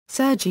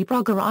Sergi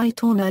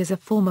Bruguera is a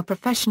former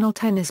professional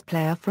tennis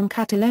player from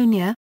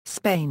Catalonia,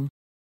 Spain.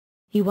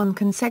 He won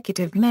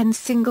consecutive men's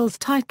singles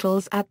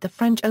titles at the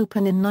French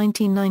Open in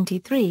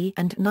 1993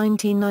 and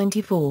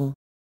 1994.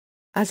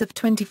 As of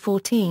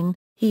 2014,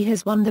 he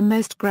has won the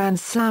most Grand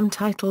Slam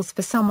titles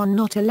for someone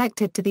not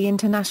elected to the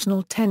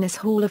International Tennis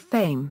Hall of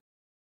Fame.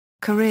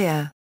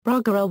 Career: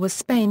 Bruguera was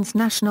Spain's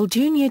national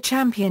junior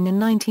champion in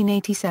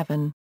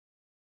 1987.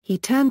 He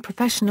turned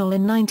professional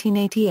in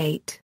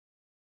 1988.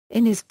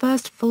 In his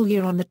first full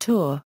year on the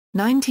tour,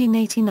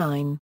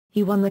 1989,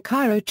 he won the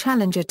Cairo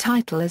Challenger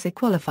title as a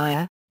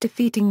qualifier,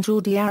 defeating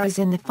Jordi Arias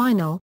in the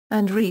final,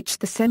 and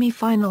reached the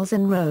semi-finals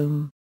in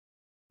Rome.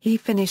 He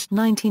finished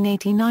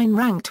 1989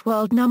 ranked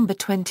world number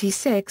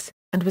 26,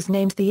 and was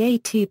named the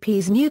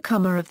ATP's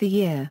Newcomer of the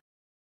Year.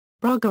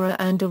 Bruguera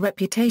earned a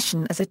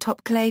reputation as a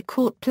top clay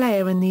court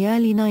player in the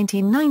early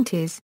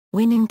 1990s,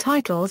 winning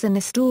titles in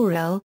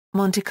Estoril,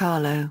 Monte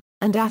Carlo,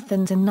 and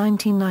Athens in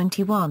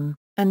 1991,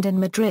 and in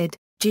Madrid,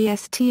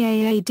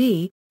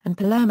 GSTAAD, and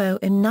Palermo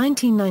in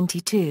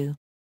 1992.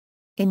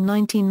 In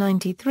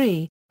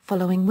 1993,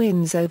 following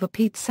wins over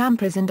Pete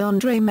Sampras and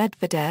Andrei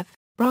Medvedev,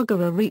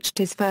 Bruguera reached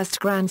his first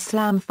Grand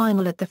Slam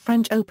final at the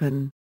French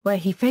Open, where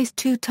he faced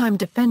two-time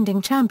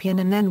defending champion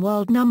and then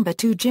world number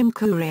 2 Jim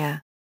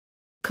Courier.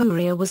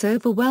 Courier was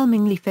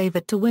overwhelmingly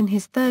favored to win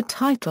his third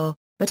title,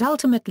 but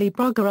ultimately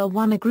Bruguera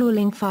won a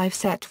grueling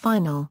 5-set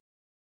final.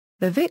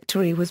 The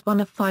victory was one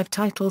of 5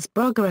 titles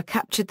Bruguera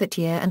captured that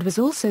year and was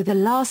also the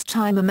last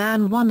time a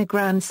man won a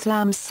Grand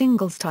Slam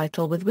singles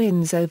title with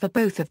wins over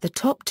both of the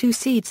top 2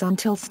 seeds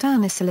until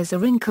Stanislas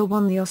Wawrinka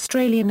won the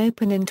Australian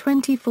Open in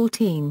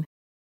 2014.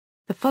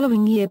 The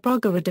following year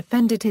Bruguera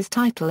defended his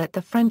title at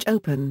the French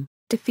Open,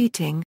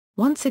 defeating,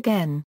 once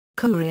again,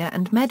 Courier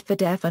and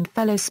Medvedev and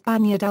fellow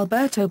Spaniard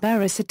Alberto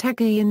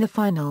Berasategui in the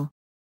final.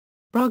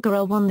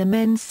 Bruguera won the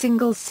men's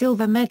singles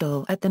silver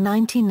medal at the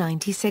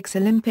 1996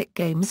 Olympic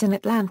Games in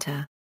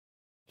Atlanta.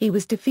 He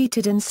was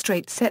defeated in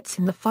straight sets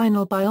in the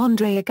final by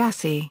Andre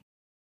Agassi.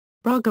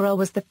 Bruguera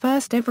was the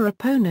first ever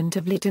opponent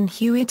of Lleyton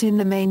Hewitt in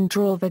the main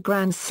draw of a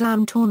Grand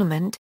Slam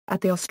tournament,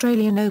 at the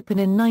Australian Open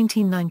in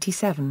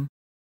 1997.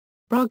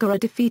 Bruguera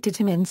defeated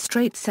him in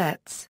straight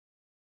sets.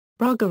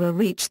 Bruguera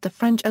reached the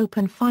French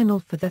Open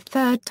final for the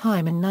third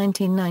time in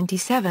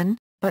 1997,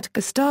 but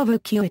Gustavo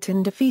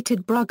Kuetin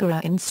defeated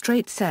Bruguera in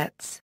straight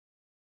sets.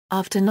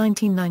 After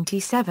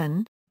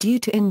 1997, due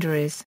to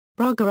injuries,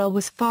 Bruguera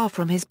was far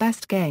from his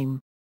best game.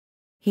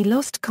 He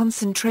lost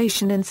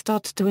concentration and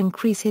started to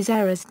increase his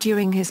errors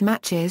during his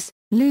matches,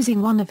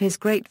 losing one of his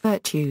great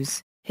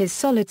virtues, his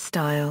solid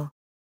style.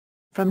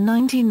 From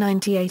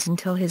 1998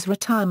 until his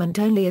retirement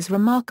only is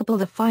remarkable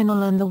the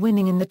final and the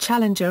winning in the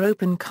Challenger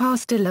Open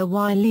Castilla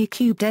y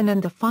Leeuwarden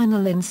and the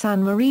final in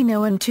San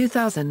Marino in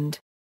 2000.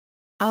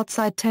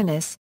 Outside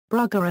tennis,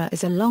 Bruguera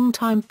is a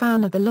longtime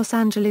fan of the Los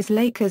Angeles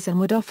Lakers and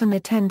would often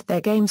attend their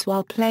games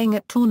while playing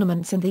at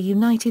tournaments in the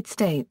United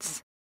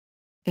States.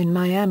 In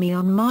Miami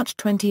on March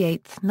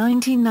 28,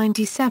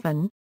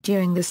 1997,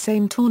 during the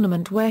same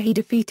tournament where he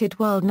defeated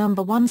world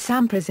number 1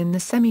 Sampras in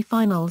the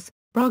semi-finals,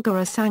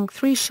 Bruguera sank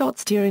 3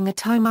 shots during a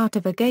timeout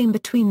of a game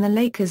between the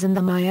Lakers and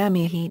the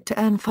Miami Heat to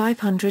earn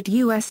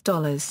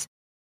 $500.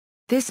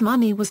 This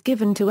money was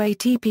given to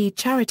ATP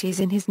charities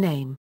in his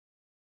name.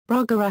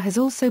 Bruguera has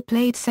also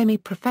played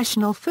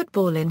semi-professional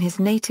football in his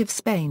native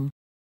Spain.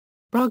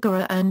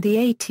 Bruguera earned the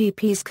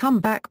ATP's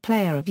Comeback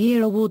Player of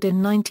Year award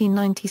in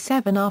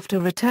 1997 after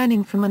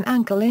returning from an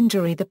ankle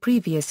injury the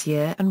previous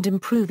year and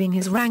improving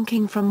his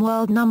ranking from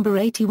world number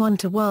 81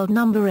 to world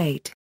number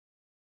 8.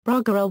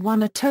 Bruguera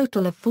won a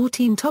total of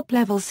 14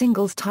 top-level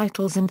singles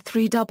titles and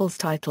 3 doubles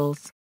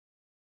titles.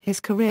 His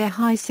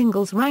career-high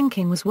singles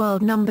ranking was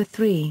world number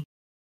 3.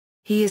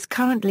 He is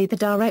currently the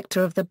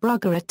director of the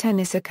Bruguera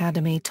Tennis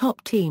Academy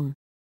top team.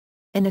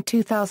 In a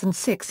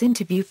 2006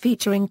 interview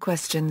featuring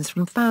questions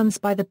from fans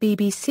by the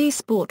BBC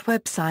Sport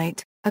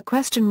website, a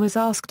question was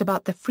asked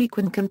about the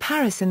frequent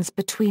comparisons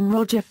between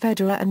Roger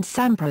Federer and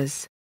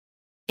Sampras.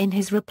 In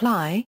his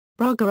reply,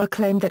 Bruguera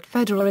claimed that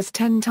Federer is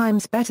 10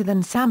 times better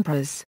than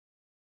Sampras.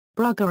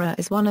 Bruguera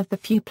is one of the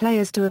few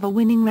players to have a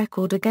winning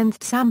record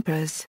against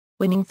Sampras,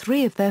 winning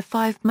 3 of their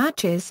 5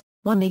 matches,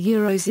 1 a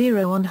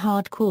Euro-0 on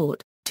hard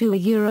court, 2 a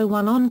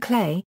Euro-1 on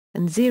clay,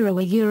 and 0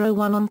 a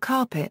Euro-1 on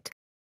carpet.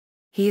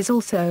 He is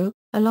also,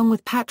 along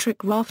with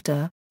Patrick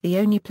Rafter, the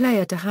only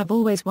player to have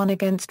always won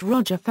against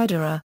Roger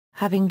Federer,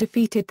 having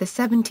defeated the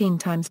 17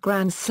 times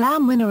Grand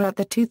Slam winner at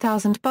the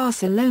 2000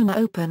 Barcelona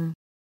Open.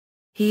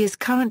 He is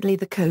currently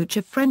the coach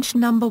of French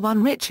number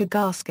 1 Richard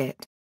Gasquet.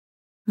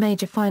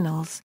 Major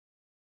finals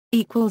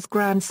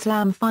Grand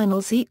Slam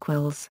finals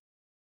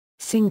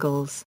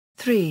Singles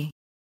 3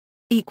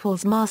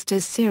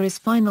 Masters Series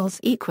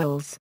finals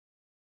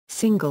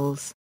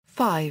Singles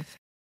 5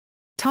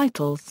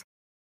 Titles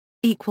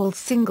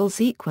Singles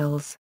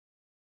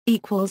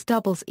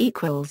doubles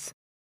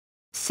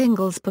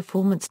Singles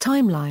performance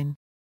timeline.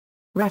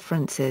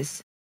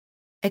 References.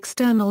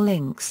 External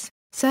links: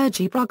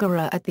 Sergi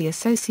Bruguera at the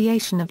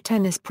Association of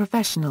Tennis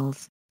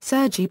Professionals,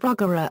 Sergi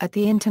Bruguera at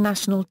the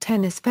International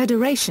Tennis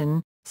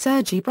Federation,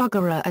 Sergi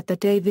Bruguera at the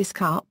Davis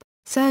Cup,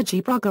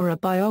 Sergi Bruguera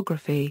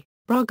biography,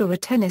 Bruguera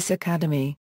Tennis Academy.